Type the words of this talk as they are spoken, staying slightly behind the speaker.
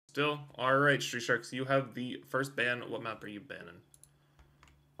Still? Alright, Street Sharks, you have the first ban. What map are you banning?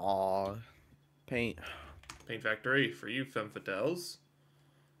 Aw. Paint. Paint Factory. For you, Femme Fatales.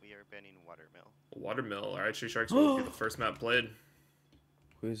 We are banning Watermill. Watermill. Alright, Street Sharks will be the first map played.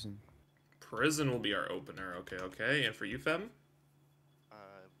 Prison. Prison will be our opener. Okay, okay. And for you, Femme?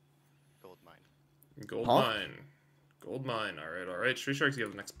 Gold Mine. Gold Huh? Mine. Gold Mine. Alright, alright. Street Sharks, you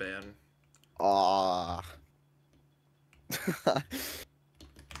have the next ban. Ah.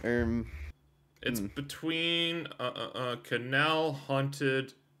 It's between Canal,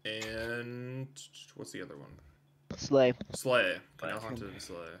 Haunted, and what's the other one? Slay. Slay. Canal, Haunted, and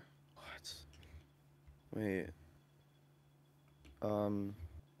Slay. What? Wait.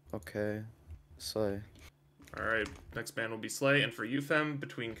 Okay. Slay. Alright, next ban will be Slay, and for you, Femme,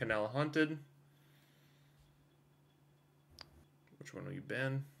 between Canal and Haunted. Which one will you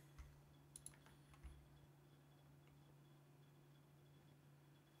ban?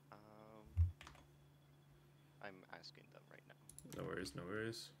 I'm asking them right now. No worries, no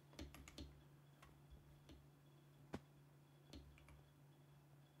worries.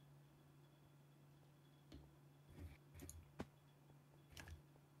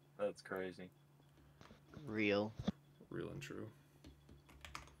 That's crazy. Real. Real and true.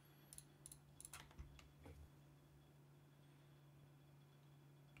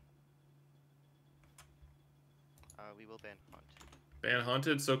 We will ban Haunted. Ban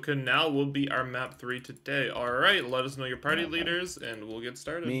Haunted, so Canal will be our map 3 today. Alright, let us know your party leaders, and we'll get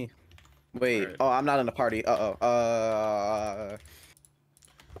started. Me. Wait. Right. Oh, I'm not in the party. What the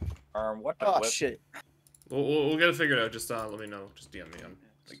Oh, whip? shit. We'll get it figured out. Just let me know. Just DM me on.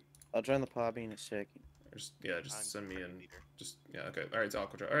 I'll join the lobby in a second. Just I'm send me party in. leader. Just okay. All right, it's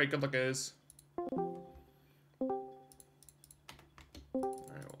Aqua. All right, good luck, guys. All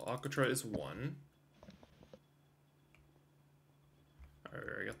right, well, Aqua is 1. All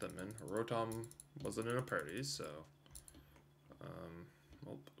right, I got them in. Rotom wasn't in a party, so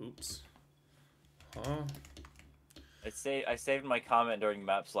oh, oops. Huh? I saved my comment during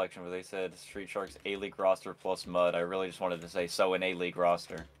map selection where they said Street Sharks A-League roster plus Mud. I really just wanted to say so an A-League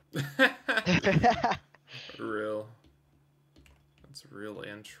roster. Real. That's real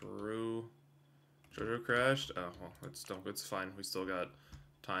and true. Jojo crashed. Oh well, it's fine. We still got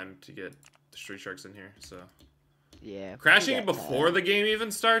time to get the Street Sharks in here. So Yeah. crashing we it got before time. the game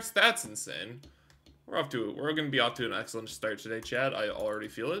even starts. That's insane. We're gonna be off to an excellent start today, Chad. I already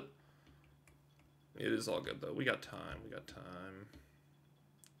feel it. It is all good though. We got time. We got time.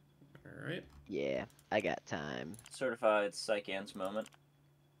 All right. Yeah, I got time. Certified Psychans moment.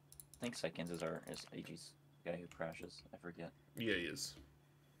 I think Psychans is AG's guy who crashes. I forget. Yeah, he is.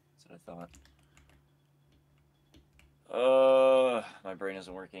 That's what I thought. My brain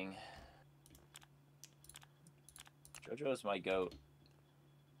isn't working. JoJo is my goat.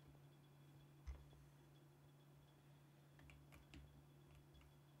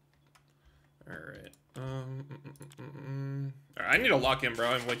 All right. All right, I need to lock in, bro.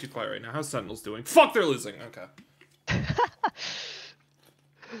 I'm way too quiet right now. How's Sentinels doing? Fuck, they're losing. Okay.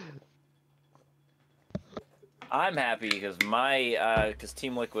 I'm happy because because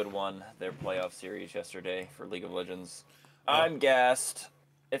Team Liquid won their playoff series yesterday for League of Legends. Oh. I'm gassed.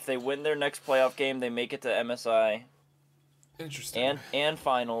 If they win their next playoff game, they make it to MSI Interesting. and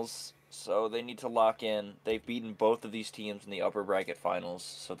finals. So they need to lock in. They've beaten both of these teams in the upper bracket finals,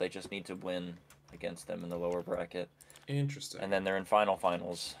 so they just need to win against them in the lower bracket. Interesting. And then they're in finals. All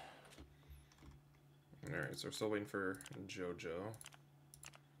right, so we're still waiting for JoJo.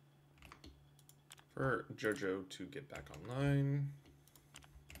 For JoJo to get back online.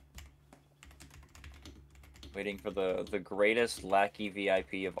 Waiting for the greatest Lackey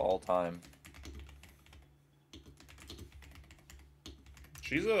VIP of all time.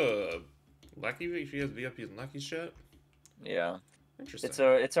 She's a Lucky. She has VIPs in Lucky's chat. Yeah. Interesting.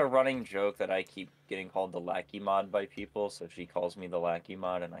 It's a running joke that I keep getting called the Lackey mod by people, so she calls me the Lackey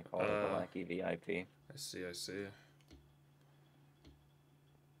mod and I call her the Lackey VIP. I see.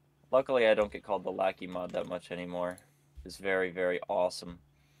 Luckily I don't get called the Lackey mod that much anymore. It's very, very awesome.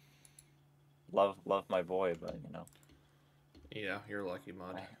 Love my boy, but you know. Yeah, you're a lucky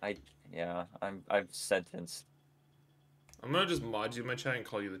mod. I've sentenced I'm gonna just mod you in my chat and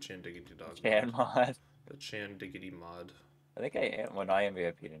call you the Chan Diggity Dog. Chan mod. The Chan Diggity mod. I think I am when I am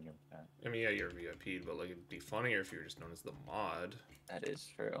VIP'd in your chat. I mean, yeah, you're VIP'd, but like it'd be funnier if you were just known as the mod. That is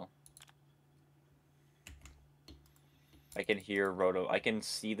true. I can hear Rotom. I can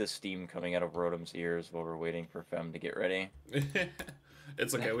see the steam coming out of Rotom's ears while we're waiting for Femme to get ready.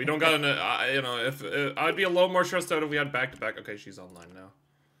 It's okay. We don't got an. You know, if I'd be a little more stressed out if we had back to back. Okay, she's online now.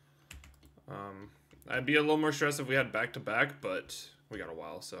 I'd be a little more stressed if we had back to back, but We got a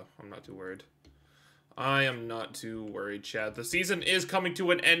while, so I'm not too worried. I am not too worried, chat. The season is coming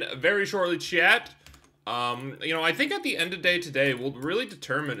to an end very shortly, chat. You know, I think at the end of day today, we'll really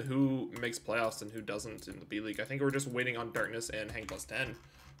determine who makes playoffs and who doesn't in the B League. I think we're just waiting on Darkness and Hang Plus 10.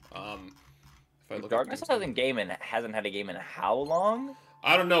 If I look Darkness hasn't had a game in how long?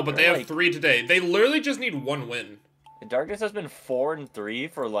 I don't know, but they They're have like- 3 today. They literally just need 1 win. Darkness has been 4-3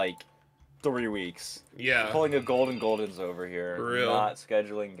 for like 3 weeks. Yeah. Pulling a Goldens over here. For real. Not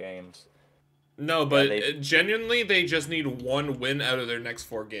scheduling games. No, but they- genuinely, they just need 1 win out of their next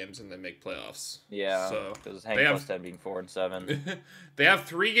 4 games and they make playoffs. Yeah. So Because Hang they Plus have- 10 being 4-7. they have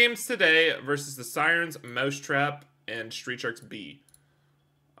 3 games today versus the Sirens, Mousetrap, and Street Sharks B.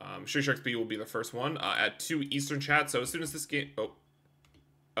 Street Sharks B will be the first one at 2 Eastern, chat. So as soon as this game...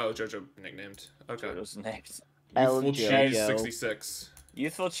 Oh, JoJo nicknamed. Okay. Who's next? Youthful El Cheese Jojo. 66.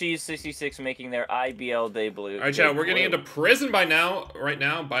 Youthful Cheese 66 making their IBL debut. Alright, chat, we're getting into prison right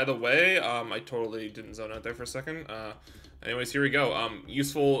now, by the way. I totally didn't zone out there for a second. Anyways, here we go.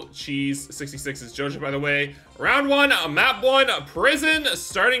 Useful Cheese 66 is JoJo, by the way. Round 1, map 1, prison,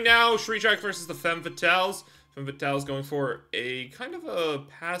 starting now. Street Sharks versus the Femme Fatales. Femme Fatales going for a kind of a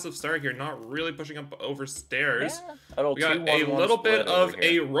passive start here, not really pushing up over stairs. Yeah, We got a little bit of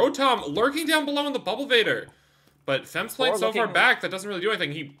a Rotom lurking down below in the Bubble Vader. But Fem's playing so far back, that doesn't really do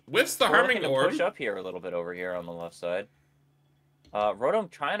anything. He whiffs the Harming Orb. Push up here a little bit over here on the left side. Rotom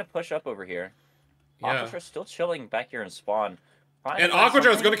trying to push up over here. Yeah. Aquatra's still chilling back here in spawn. And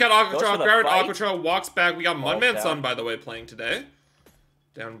Aquatra's going to cut Aquatra Goes for off the guard. fight. Aquatra walks back. We got Falls Mudman down. Sun, by the way, playing today.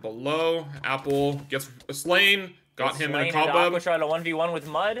 Down below, Apple gets slain. Got him in a cobweb. Aquatra to 1v1 with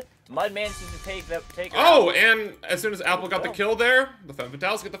Mud. Mud manages to take her Oh, out. and as soon as Apple got the kill there, the Femme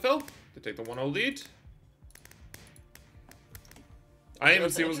Fatales get the fill. They take the 1-0 lead. I didn't even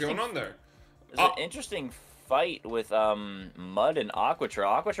It's see what was going interesting- on there. It's an interesting fight with Mud and Aquatra.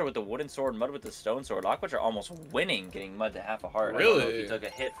 Aquatra with the wooden sword, Mud with the stone sword. Aquatra almost winning, getting Mud to half a heart. I don't know if Really? he took a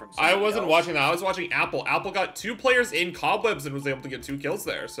hit from I somebody wasn't else. watching that. I was watching Apple. Apple got 2 players in cobwebs and was able to get 2 kills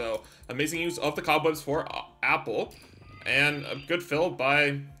there. So amazing use of the cobwebs for Apple, and a good fill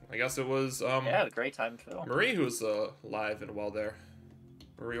by, I guess it was Yeah, great time Phil. Marie, who was live and well there.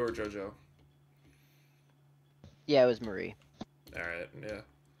 Marie or JoJo. Yeah, it was Marie. All right, yeah.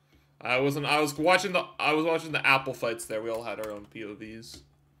 I was watching the Apple fights there. We all had our own POVs,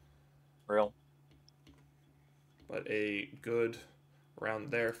 Real. but a good round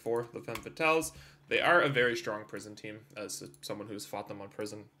there for the Femme Fatales. They are a very strong prison team, as someone who's fought them on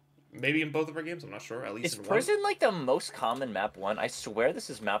prison. Maybe in both of our games, I'm not sure. At least Is in prison like the most common map 1? I swear this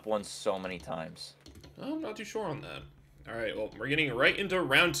is map 1 so many times. one. I'm not too sure on that. All right, well, we're getting right into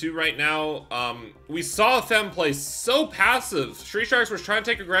round 2 right now. We saw Femme play so passive. Street Sharks was trying to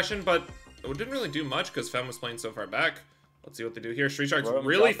take aggression, but it didn't really do much because Femme was playing so far back. Let's see what they do here. Street Sharks Rotom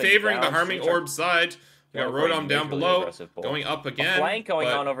really dropping favoring the down. Harming Street Shark- Orb side. We got Going for a Rotom down majorly below, aggressive pull. going up A again. flank going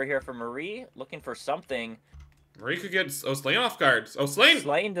but on over here for Marie, looking for something. Marie could get Slane off guard. Slane!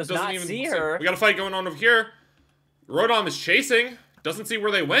 Slane does not see her. We got a fight going on over here. Rotom is chasing. Doesn't see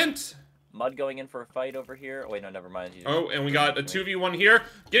where they went. Mud going in for a fight over here. Oh, wait, no, never mind. Oh, and we got a 2v1 here.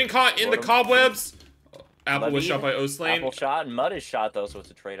 Getting caught in the Rotom. cobwebs. Apple was Levied. shot by Oslane. Apple shot, and Mud is shot, though, so it's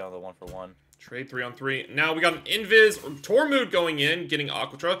a trade on the 1-for-1. Trade 3-on-3. Now we got an Invis Tormood going in, getting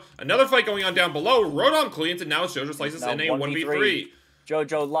Aquatra. Another fight going on down below. Rotom cleans, and now JoJo slices Now in a 1v3.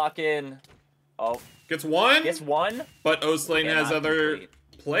 JoJo lock in. Oh, Gets one, gets one. but Oslane has Cannot other complete.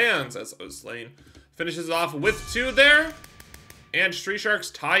 plans as Oslane finishes off with 2 there. And Street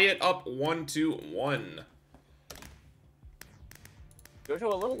Sharks tie it up 1-1.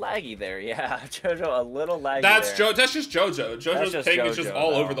 JoJo a little laggy there, yeah. JoJo a little laggy That's there. That's just JoJo. JoJo's just ping is just JoJo,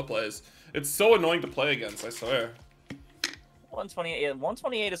 all though. over the place. It's so annoying to play against, I swear. 128.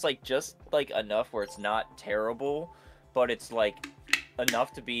 128 is like just like enough where it's not terrible, but it's like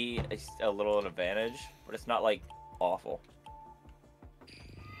enough to be a little an advantage, but it's not like awful.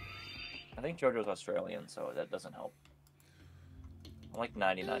 I think JoJo's Australian, so that doesn't help. I'm like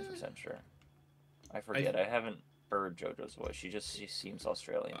 99% sure. I forget. I haven't heard JoJo's voice. She seems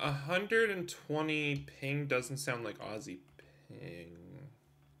Australian. 120 ping doesn't sound like Aussie ping.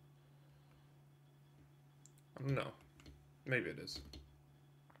 I don't know. Maybe it is.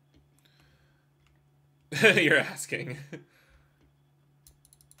 You're asking.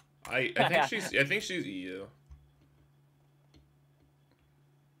 I think she's EU.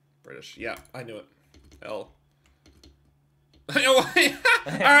 British. Yeah, I knew it. L. All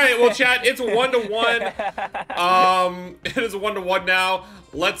right, well, chat, it's 1-1. It is 1-1 now.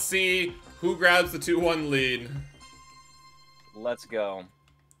 Let's see who grabs the 2-1 lead. Let's go.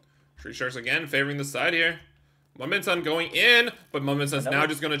 Street Sharks again favoring the side here. Mudman's going in, but Mudman's now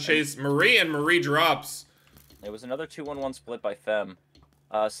just going to chase Marie, and Marie drops. It was another 2-1-1 split by Femme.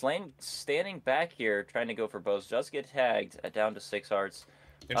 Slane standing back here, trying to go for bows, does get tagged at down to 6 hearts.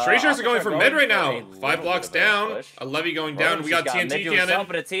 And Stray Sharks are going for mid right now. a 5 blocks little bit of a down. push. A Levy going down. We got Rotom's TNT mid to himself, cannon.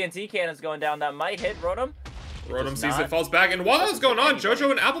 but a TNT cannon's going down. That might hit Rotom. Rotom does sees not. it, falls back, and while that's going on, Anybody.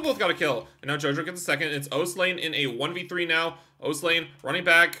 Jojo and Apple both got a kill. And now Jojo gets a second. It's Oslane in a 1v3 now. Oslane running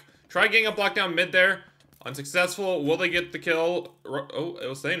back. Try getting a block down mid there. Unsuccessful. Will they get the kill? Oh,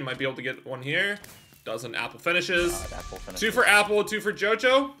 Oslane might be able to get one here. Doesn't. Apple finishes. Apple finishes. 2 for Apple, 2 for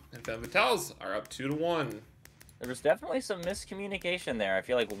Jojo. And Femme Fatales are up 2-1. There was definitely some miscommunication there. I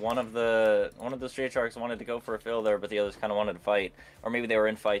feel like one of the Street Sharks wanted to go for a fill there, but the others kind of wanted to fight, or maybe they were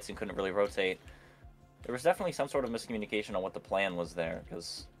in fights and couldn't really rotate. There was definitely some sort of miscommunication on what the plan was there,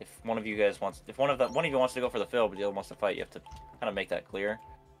 because if one of you wants to go for the fill, but the other wants to fight, you have to kind of make that clear.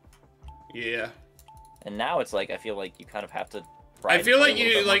 Yeah. And now it's like I feel like you kind of have to. I feel like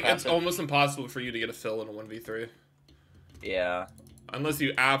it's it's almost impossible for you to get a fill in a 1v3. Yeah. Unless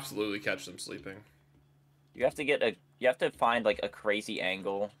you absolutely catch them sleeping. You have to find like a crazy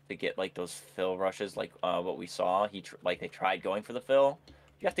angle to get like those fill rushes, like what we saw. They tried going for the fill.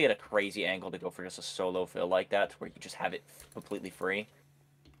 You have to get a crazy angle to go for just a solo fill like that, to where you just have it completely free.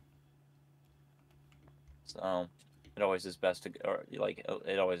 So it always is best to,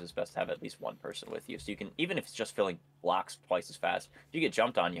 it always is best to have at least one person with you, so you can, even if it's just filling blocks twice as fast. If you get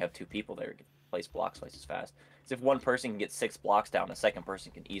jumped on, you have 2 people there to place blocks twice as fast. So if one person can get 6 blocks down, a second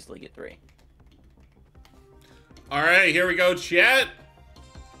person can easily get 3. All right, here we go, chat.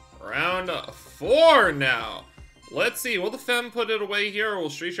 Round 4 now. Let's see. Will the Femme put it away here, or will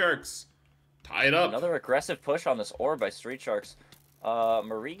Street Sharks tie it up? Another aggressive push on this orb by Street Sharks.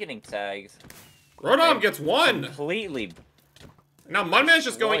 Marie getting tagged. Rotom gets 1. Completely. Now Mudman's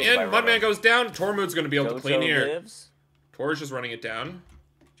just going in. destroyed by Mudman Rotom. goes down. Tormood's going to be able to clean Jojo here. lives. Tor's just running it down.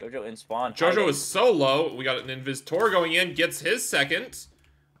 Jojo in spawn. Jojo hiding. is so low. We got an Invis Tor going in. Gets his second.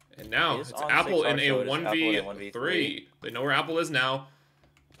 And now He is it's on Apple 6 in a hearts, so it is Apple in a 1v3. 1v3. They know where Apple is now.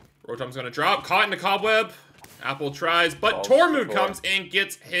 Rotom's going to drop. Caught in the cobweb. Apple tries, but Falls Tormood to comes and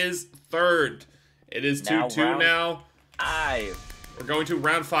gets his 3rd. It is 2-2 now. We're going to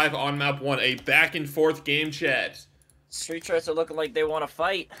round 5 on map 1. A back and forth game, chat. Street Sharks are looking like they want to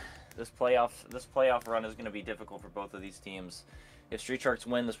fight. This playoff run is going to be difficult for both of these teams. If Street Sharks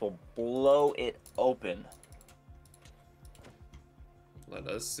win, this will blow it open. Let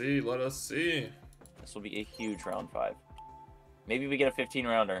us see. Let us see. This will be a huge round 5. Maybe we get a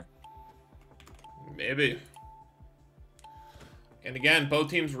 15-rounder. Maybe. And again,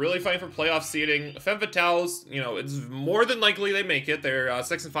 both teams really fighting for playoff seeding. Femme Fatales, you know, it's more than likely they make it. They're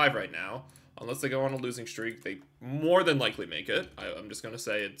 6-5 right now. Unless they go on a losing streak, they more than likely make it. I'm just going to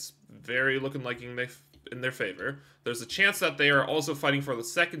say it's very looking like in their favor. There's a chance that they are also fighting for the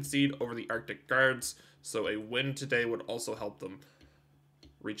 2nd seed over the Arctic Guards. So a win today would also help them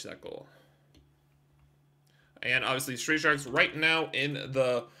reach that goal. And obviously, Street Sharks right now in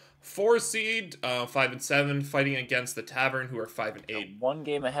the 4 seed, 5-7, fighting against the Tavern, who are 5-8. 1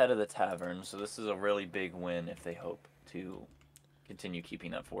 game ahead of the Tavern, so this is a really big win if they hope to continue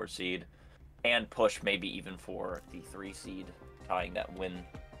keeping that 4 seed and push maybe even for the 3 seed, tying that win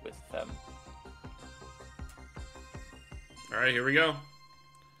with them. All right, here we go.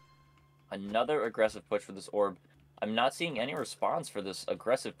 Another aggressive push for this orb. I'm not seeing any response for this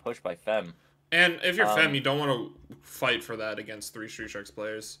aggressive push by Femme. And if you're Femme, you don't want to fight for that against 3 Street Sharks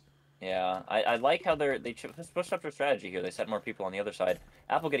players. Yeah, I like how they pushed up their strategy here. They set more people on the other side.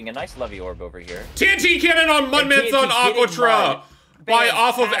 Apple getting a nice Levy Orb over here. TNT Cannon on Mudman's on Aquatra by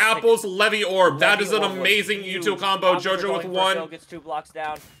off of Apple's Levy Orb. That is an amazing util combo. Jojo with 1. Gets 2 blocks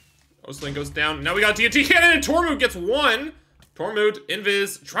down. Osling goes down. Now we got TNT Cannon and Tormood gets 1. Tormood,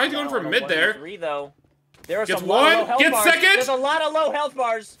 Invis, tried going for mid there. 3 though. There are Gets some low 1, health gets bars. 2nd. There's a lot of low health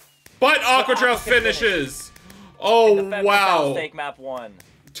bars. But Aquatra finishes. Oh, wow. Take map 1.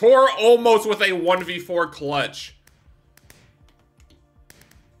 Tor almost with a 1v4 clutch.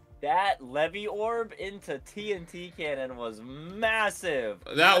 That Levy Orb into TNT Cannon was massive.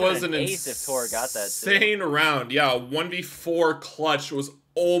 That was an ace if Tor got that too. insane round. Yeah, 1v4 clutch was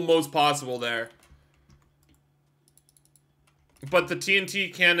almost possible there. But the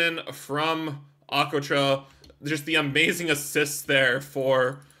TNT Cannon from Aquatra, just the amazing assists there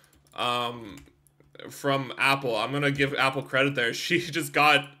from Apple. I'm gonna give Apple credit there. She just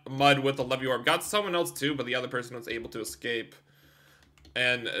got Mud with the Levy Orb. Got someone else too, but the other person was able to escape.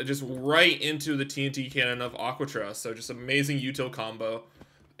 And just right into the TNT Cannon of Aquatra. So just amazing util combo.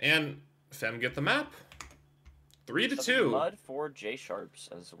 And Femme get the map. 3-2. Mud for J Sharps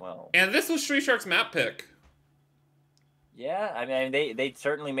as well. And this was Street Shark's map pick. Yeah, I mean they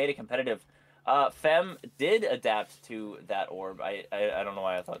certainly made it competitive. Femme did adapt to that orb. I don't know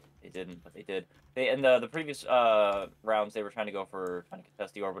why I thought they didn't, but they did. They in the previous rounds they were trying to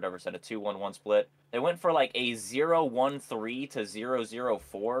contest the orb, whatever, said a 2-1-1 split. They went for like a 0-1-3 to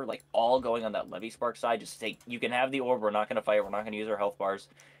 0-0-4, like all going on that Levy Spark side. Just say you can have the orb, we're not gonna fight, we're not gonna use our health bars,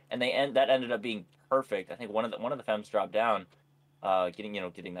 and that ended up being perfect. I think one of the Femmes dropped down, getting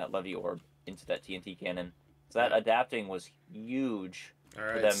that Levy orb into that TNT cannon. So that adapting was huge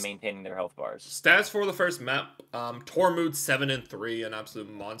for them maintaining their health bars. Stats for the first map: Tormund 7-3, an absolute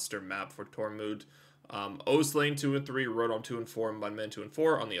monster map for Tormund. Oslane 2-3, Rodom 2-4, Mudman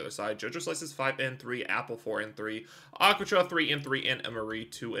 2-4. On the other side, Jojo Slices 5-3, Apple 4-3, Aquatra 3-3, and Emery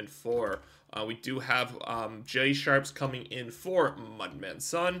 2-4. We do have J Sharps coming in for Mudman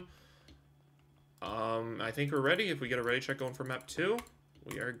Sun. I think we're ready. If we get a ready check going for map 2,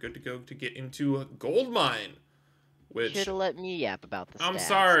 we are good to go to get into Gold Mine. Which Should have let me yap about the stats. I'm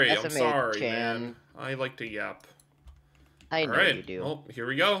sorry, SMA man. I like to yap. I know you do. Well, here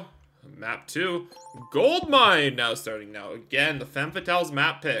we go. Map 2, Gold Mine now starting now. Again, the Femme Fatale's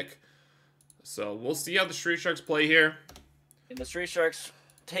map pick. So we'll see how the Street Sharks play here. And the Street Sharks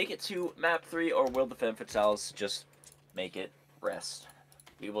take it to map 3, or will the Femme Fatales just make it rest?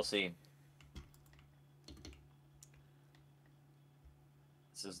 We will see.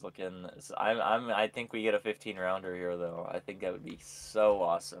 This is looking. I think we get a 15-rounder here, though. I think that would be so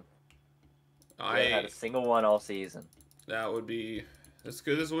awesome. I had a single one all season. That would be. This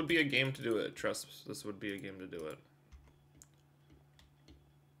good. This would be a game to do it. Trust. This would be a game to do it.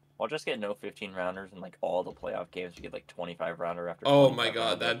 I'll just get no 15-rounders in like all the playoff games. We get like 25-rounder after. Oh my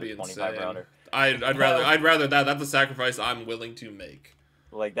god, that'd be insane. I'd rather that. That's a sacrifice I'm willing to make.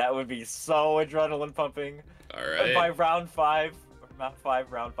 Like that would be so adrenaline pumping. All right. By round 5. Map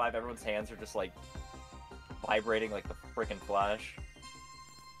 5, round 5, everyone's hands are just like vibrating like the freaking Flash.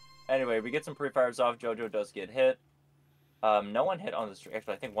 Anyway, we get some pre-fires off. Jojo does get hit. No one hit on the street.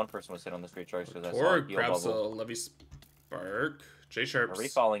 Actually, I think one person was hit on the Street Sharks because I saw a heal grabs bubble. a Levy Spark. J Sharps Marie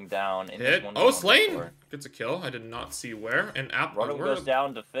falling down. Hit. Oh, Slane gets a kill. I did not see where. And Apple goes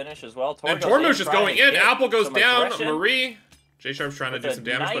down to finish as well. And Tormo's just going in. Apple goes down. Aggression. Marie. J Sharp's trying to do some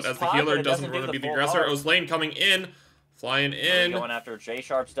damage, but as the healer doesn't want to be the aggressor. Oslane coming in. Flying in. Going after J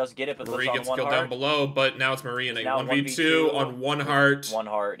Sharps does get it, but Marie gets killed down below, but now it's Marie in a 1v2 on 1 heart. 1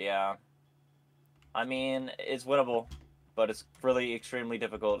 heart, yeah. I mean, it's winnable, but it's really extremely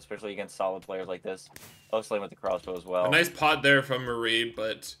difficult, especially against solid players like this. Oslane with the crossbow as well. A nice pot there from Marie,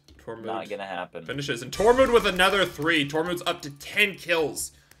 but Tormund not gonna happen. Finishes. And Tormund with another 3. Tormund's up to 10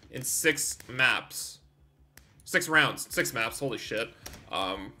 kills in 6 maps. 6 rounds. 6 maps. Holy shit.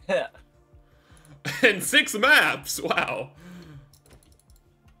 And 6 maps! Wow.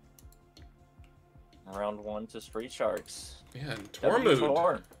 Round 1 to Street Sharks. Yeah, and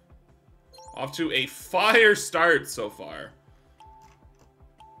Tormund off to a fire start so far.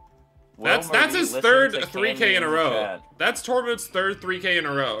 That's his third 3K in a row. That's Tormund's third 3K in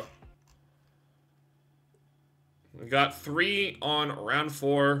a row. We got 3 on round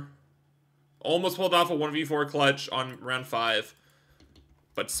 4. Almost pulled off a 1v4 clutch on round 5.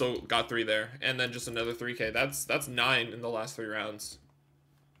 But still got 3 there. And then just another 3K. That's 9 in the last 3 rounds.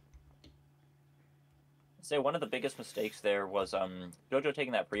 I'd say one of the biggest mistakes there was Jojo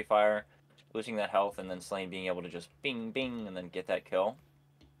taking that pre-fire, losing that health, and then Slane being able to just bing, bing, and then get that kill.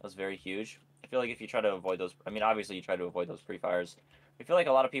 That was very huge. I feel like if you try to avoid those... I mean, obviously you try to avoid those pre-fires. I feel like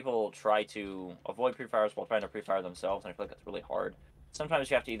a lot of people try to avoid pre-fires while trying to pre-fire themselves, and I feel like that's really hard. Sometimes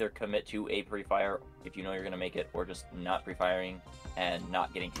you have to either commit to a pre-fire if you know you're going to make it, or just not pre-firing and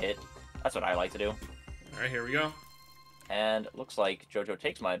not getting hit. That's what I like to do. Alright, here we go. And it looks like Jojo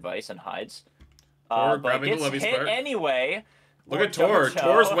takes my advice and hides. Tor But grabbing gets the Levy hit Spark. Anyway. Look at Tor.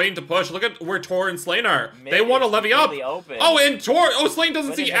 Tor's waiting to push. Look at where Tor and Slane are. Mid they want to levy up. Really open. Oh, and Tor. Oh, Slane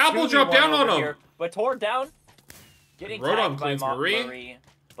doesn't But see it's a Apple 2v1 drop down on over him. here. But Tor down. Getting Rodom tagged by cleans Marie.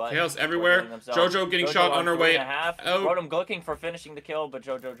 Chaos everywhere. Jojo getting shot on her way out. Rodom looking for finishing the kill, but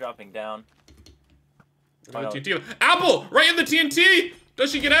Jojo dropping down. Apple! Right in the TNT!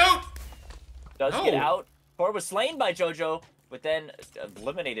 Does she get out? Does get out. Tor was slain by Jojo, but then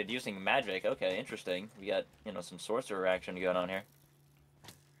eliminated using magic. Okay, interesting. We got, you know, some sorcerer action going on here.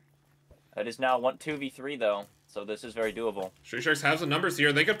 It is now 2v3 though, so this is very doable. Street Sharks have some numbers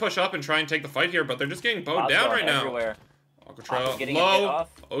here. They could push up and try and take the fight here, but they're just getting bowed down right now. Alcatraz low,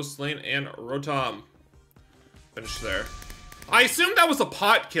 Oslane and Rotom. Finish there. I assume that was a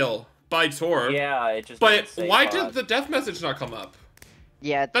pot kill by Tor. Yeah, it just. But why did the death message not come up?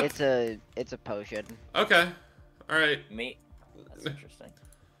 Yeah, it's a potion. Okay, all right. That's interesting.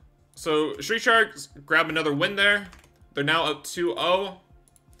 So Street Sharks grab another win there. They're now up 2-0.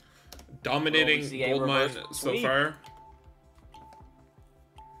 Dominating see a Goldmine reverse so sweep? far.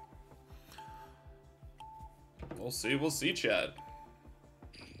 We'll see, Chad.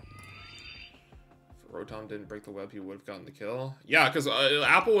 If Rotom didn't break the web, he would have gotten the kill. Yeah, because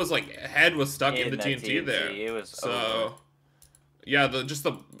Apple was like, head was stuck in the that TNT there. It was So, over. yeah, just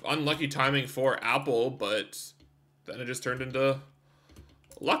the unlucky timing for Apple, but then it just turned into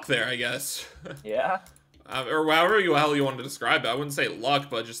luck there, I guess. Yeah. Or however you hell you want to describe it. I wouldn't say luck,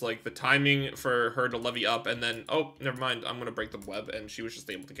 but just like the timing for her to levy up and then, oh, never mind, I'm going to break the web, and she was just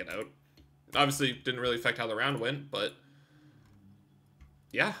able to get out. Obviously, didn't really affect how the round went, but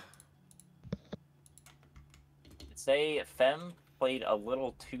yeah. Say Femme played a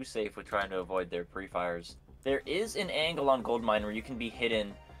little too safe with trying to avoid their pre-fires. There is an angle on Goldmine where you can be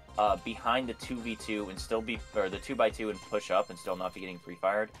hidden behind the 2v2 and still be, or the 2x2 and push up and still not be getting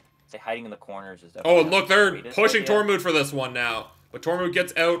pre-fired. Say hiding in the corners is definitely. Oh, look, they're greatest pushing idea. Tormund for this one now. But Tormund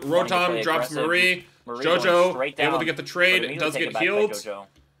gets out. Wanting to Rotom play drops aggressive. Marie. Marie going Jojo straight able down, to get the but trade. immediately Does taken get back by healed. Jojo.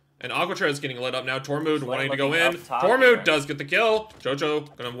 And Aquatrain is getting lit up now. Tormund Slaying wanting to go looking in. up top Tormund here. does get the kill.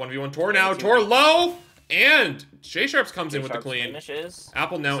 Jojo gonna 1v1 Tor now. Two. Tor low. And J Sharps comes in with the J-Sharp's clean. finishes.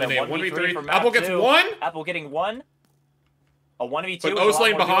 Apple now So in a 1v3 for 1v3. map Apple gets 2. one. Apple getting one. A 1v2. But is a lot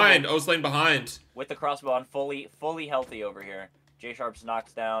Oslane more behind. doable. Oslane behind. With the crossbow on, fully healthy over here. J Sharps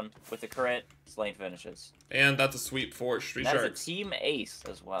knocks down with the crit. Slane finishes. And that's a sweep for Street That's Sharks. a team ace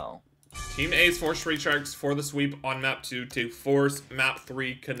as well. Team A's for Street Sharks for the sweep on map 2 to force map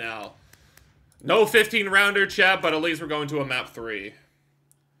 3 Canal. No 15-rounder, chat, but at least we're going to a map 3.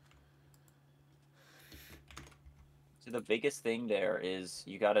 So the biggest thing there is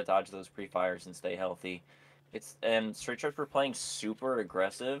you got to dodge those pre-fires and stay healthy. And Street Sharks were playing super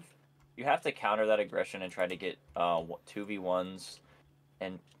aggressive. You have to counter that aggression and try to get 2v1s,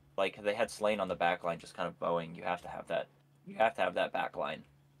 and like they had Slane on the back line just kind of bowing. You have to have that. You have to have that back line.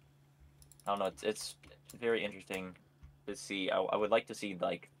 I don't know. It's very interesting to see. I would like to see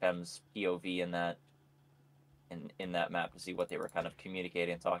like Femme's POV in that map to see what they were kind of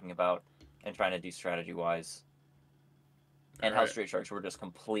communicating and talking about and trying to do strategy wise. And how Street Sharks were just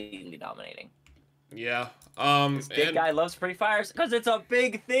completely dominating. Yeah. This big guy loves pre-fires because it's a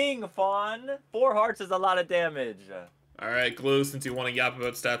big thing, Fawn. 4 hearts is a lot of damage. Alright, Glue, since you want to yap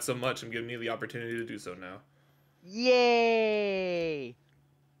about stats so much, I'm giving you the opportunity to do so now. Yay!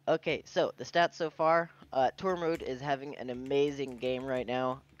 Okay, so the stats so far. Tormund is having an amazing game right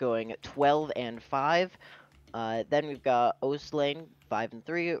now, going 12 and 5. Then we've got Oslane 5 and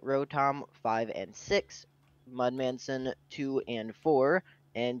 3, Rotom 5 and 6, Mudmanson 2 and 4,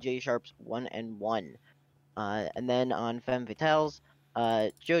 and J Sharps 1 and 1. And then on Femme Fatales,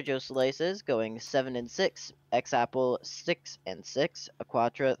 Jojo Slices going 7 and 6, X Apple 6 and 6,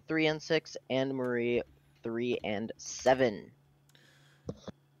 Aquatra 3 and 6, and Marie 3 and 7.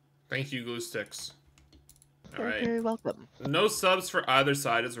 Thank you, Glue Sticks. You're Alright. very welcome. No subs for either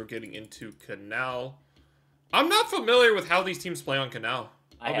side as we're getting into Canal. I'm not familiar with how these teams play on Canal.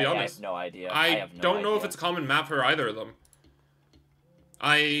 I'll be honest. I have no idea. I don't know if it's a common map for either of them.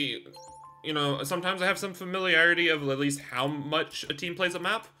 You know, sometimes I have some familiarity of at least how much a team plays a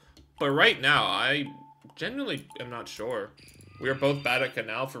map, but right now, I genuinely am not sure. We are both bad at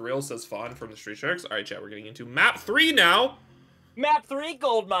Canal, for real, says Fawn from the Street Sharks. Alright, chat, we're getting into map 3 now. Map 3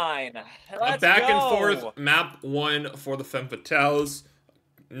 gold mine. Let's A back go. and forth map 1 for the Femme Fatales.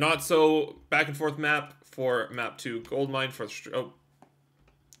 Not so back and forth map for map 2 Goldmine for the oh,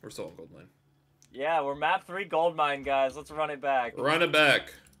 we're still on Goldmine. Yeah, we're map 3 gold mine, guys. Let's run it back. Run it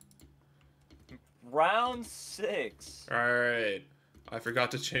back. Round 6. Alright. I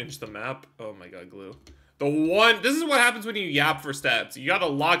forgot to change the map. Oh my god, Glue. This is what happens when you yap for stats. You gotta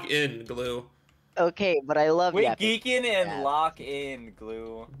lock in, Glue. Okay, but I love We yapping. geeking and Yeah. lock in,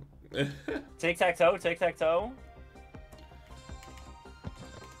 Glue. Tic-tac-toe, tic-tac-toe.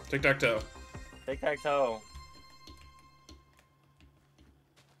 Tic-tac-toe. Tic-tac-toe.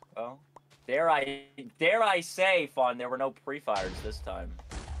 Well, dare I say, Fawn, there were no pre-fires this time.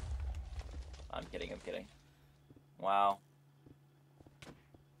 I'm kidding, I'm kidding. Wow.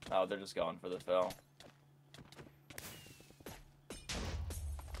 Oh, they're just going for the fill.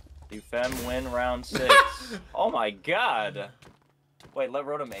 Do Femme win round 6? Oh my god! Wait, let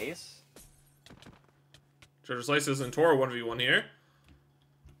Rotom ace? Treasure Slices and Toro 1v1 here.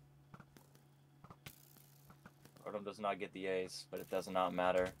 Rotom does not get the ace, but it does not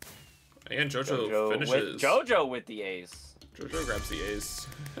matter. And Jojo finishes. Jojo with the ace. Jojo grabs the ace.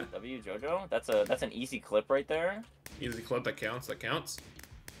 W Jojo? That's an easy clip right there. Easy clip, that counts, that counts.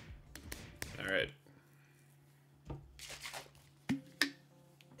 Alright.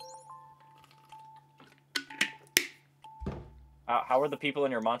 How are the people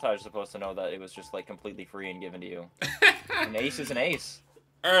in your montage supposed to know that it was just like completely free and given to you? An ace is an ace.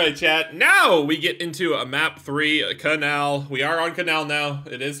 All right, chat. Now we get into a map 3, a Canal. We are on Canal now.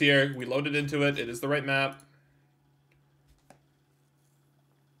 It is here. We loaded into it. It is the right map.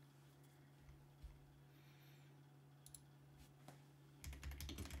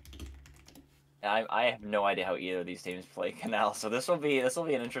 I have no idea how either of these teams play Canal, so this will be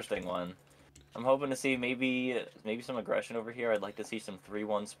an interesting one. I'm hoping to see maybe some aggression over here. I'd like to see some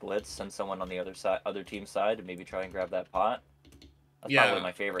 3-1 splits, send someone on the other team's side, and maybe try and grab that pot. That's probably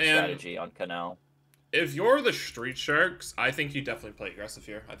my favorite strategy on Canal. If you're the Street Sharks, I think you definitely play aggressive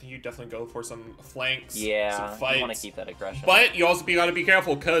here. I think you definitely go for some flanks, some fights. You want to keep that aggression. But you also gotta be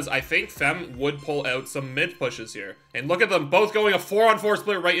careful, because I think Femme would pull out some mid pushes here. And look at them both going a 4-on-4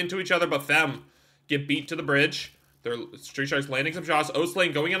 split right into each other, but Femme get beat to the bridge. Their Street Sharks landing some shots.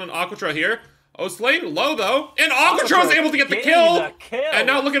 Oslane going in on Aquatra here. Oslane low though, and Aquatra is able to get the kill. And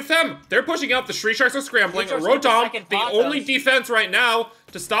now look at Femme. They're pushing up. The Street Sharks are scrambling. Rotom, the only defense right now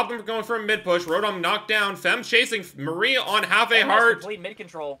to stop them from going for a mid push. Rotom knocked down. Femme chasing Marie on half a heart. Complete mid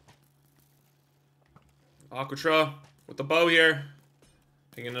control. Aquatra with the bow here.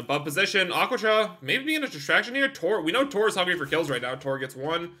 Being in an above position. Aquatra maybe being a distraction here. Tor, we know Tor is hungry for kills right now. Tor gets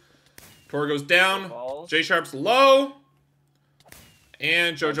one. Tor goes down. J Sharp's low.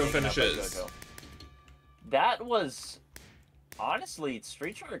 And JoJo finishes. That was, honestly,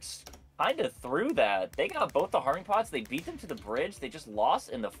 Street Sharks kind of threw that. They got both the harming pots. They beat them to the bridge. They just lost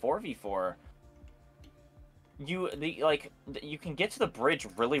in the 4v4. You can get to the bridge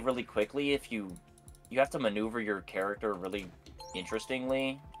really, really quickly if you have to maneuver your character really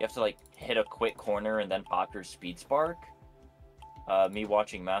interestingly. You have to like hit a quick corner and then pop your speed spark. Me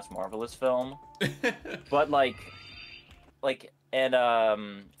watching Mass Marvelous film, but and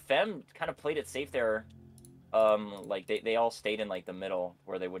Femme kind of played it safe there. Like they all stayed in like the middle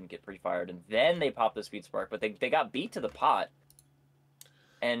where they wouldn't get pre-fired, and then they popped the speed spark, but they got beat to the pot.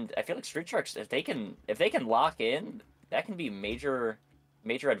 And I feel like Street Sharks, if they can lock in, that can be major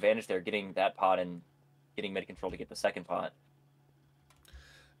advantage there, getting that pot and getting mid control to get the second pot.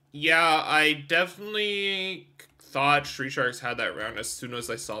 Yeah, I definitely thought Street Sharks had that round as soon as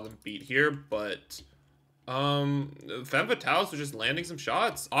I saw them beat here, but Femme Fatales was just landing some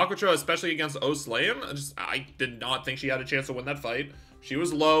shots. Aquatra, especially against Oslane, I did not think she had a chance to win that fight. She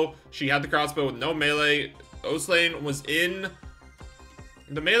was low. She had the crossbow with no melee. Oslane was in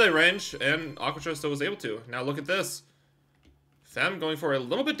the melee range, and Aquatra still was able to. Now look at this. Femme going for a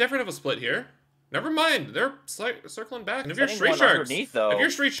little bit different of a split here. Never mind, they're circling back. And if you're Street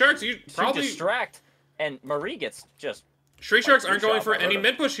Sharks, you probably distract, and Marie gets just. Street Sharks aren't going for any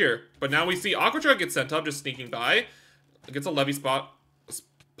mid push here, but now we see Aquatra get sent up, just sneaking by, gets a levy pot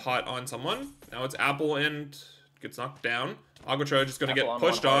on someone. Now it's Apple and gets knocked down. Aquatra just gonna get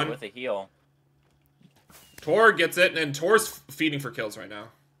pushed on with a heal. Tor gets it, and Tor's feeding for kills right now.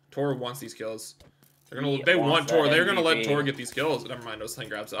 Tor wants these kills. They want Tor. They're gonna let Tor get these kills. Never mind, Oslane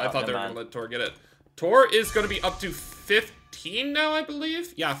grabs it. I thought they were gonna let Tor get it. Tor is gonna be up to 15 now, I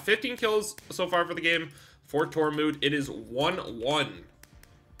believe. Yeah, 15 kills so far for the game for Tor Mood. It is 1-1.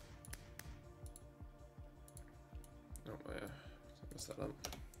 Oh yeah, messed that up.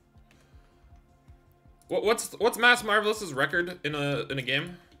 What's Mass Marvelous's record in a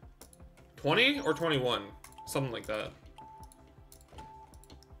game? 20 or 21, something like that.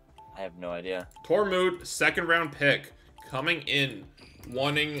 I have no idea. Tor Mood, second round pick, coming in,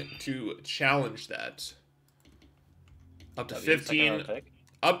 wanting to challenge that. Up to 15.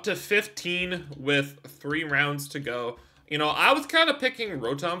 Up to 15 with 3 rounds to go. You know, I was kind of picking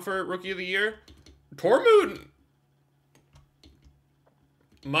Rotom for Rookie of the Year. Tor Mood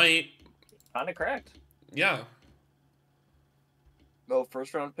might. Kind of correct. Yeah. No,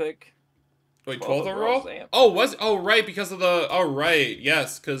 first round pick. Wait, 12th overall? Oh, right, because of the... Oh, right,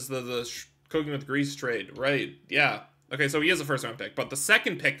 yes, because the Cooking with Grease trade. Right, yeah. Okay, so he is a first-round pick, but the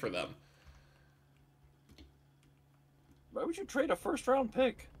second pick for them. Why would you trade a first-round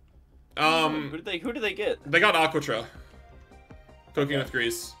pick? Who did they get? They got Aquatra. Cooking with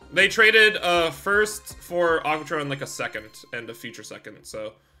Grease. They traded first for Aquatra and like a second, and a future second,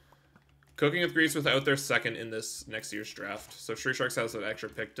 so... Cooking with Grease without their second in this next year's draft. So Street Sharks has an extra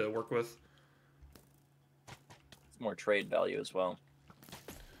pick to work with. More trade value as well.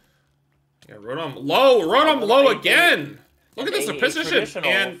 Yeah, Rotom low again. Look at this position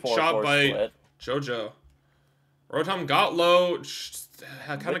and shot by JoJo. Rotom got low.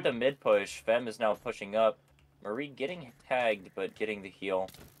 With the mid push, Femme is now pushing up. Marie getting tagged, but getting the heal.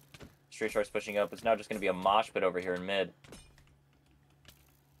 Street Sharks pushing up. It's now just going to be a mosh pit over here in mid.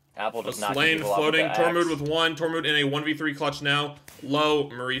 Apple does not Lane keep people up with floating. the Tormund axe. with 1. Tormund in a 1v3 clutch now. Low.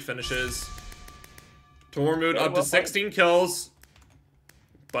 Marie finishes. Tormund Very up well to played. 16 kills.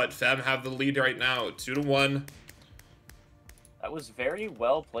 But Femme have the lead right now, 2-1. That was very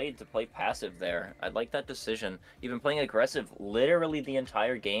well played to play passive there. I like that decision. You've been playing aggressive literally the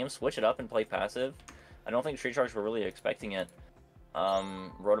entire game. Switch it up and play passive. I don't think Street Sharks were really expecting it.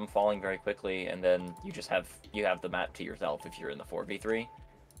 Rotom falling very quickly, and then you have the map to yourself if you're in the 4v3.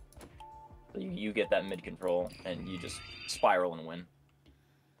 So you get that mid control, and you just spiral and win.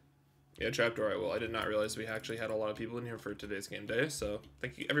 Yeah, Trapdoor, well, I did not realize we actually had a lot of people in here for today's game day, so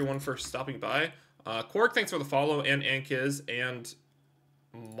thank you everyone for stopping by. Quark, thanks for the follow, and Ankiz, and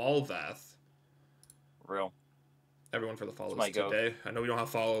Malvath. Real. Everyone for the follows my goat. today. I know we don't have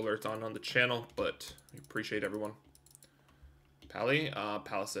follow alerts on the channel, but we appreciate everyone. Pally?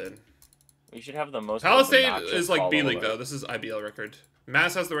 Palisade. We should have the most. Palisade obnoxious is like follow B-League, alert. though. This is IBL record.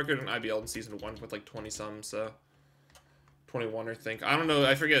 Mass has the record in IBL in Season 1 with like 20-some, so... 21, I think. I don't know.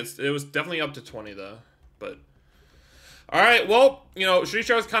 I forget. It was definitely up to 20, though. But... Alright, well, you know, Street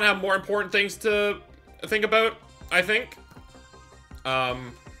Sharks kind of have more important things to think about, I think. They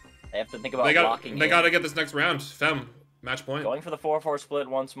have to think about They blocking. gotta get this next round. Femme, match point. Going for the 4-4 split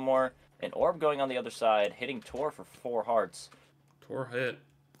once more. And Orb going on the other side, hitting Tor for 4 hearts. Tor hit.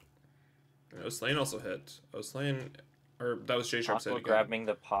 And Oslane also hit. Oslane... Or that was J-Sharp's hit Aqua again. grabbing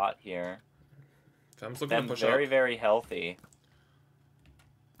the pot here. Femme's looking Them to push very, up. very healthy.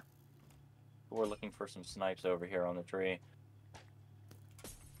 We're looking for some snipes over here on the tree.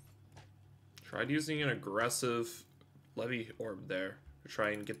 Tried using an aggressive Levy Orb there to try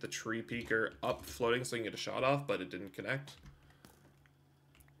and get the tree peeker up floating so he can get a shot off, but it didn't connect.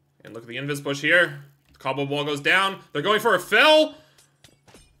 And look at the invis push here. The combo ball goes down. They're going for a fill!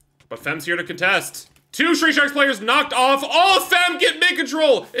 But Femme's here to contest. 2 Street Sharks players knocked off. Oh, Femme get mid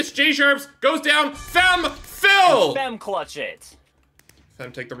control. It's J-Sharps. Goes down. Femme fill! Femme clutch it!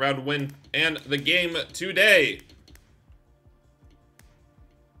 Femme take the round win and the game today.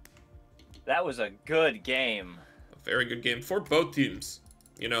 That was a good game. A very good game for both teams.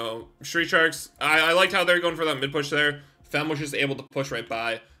 You know, Street Sharks, I liked how they're going for that mid push there. Femme was just able to push right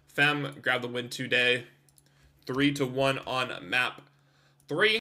by. Femme grabbed the win today. 3-1 on map 3.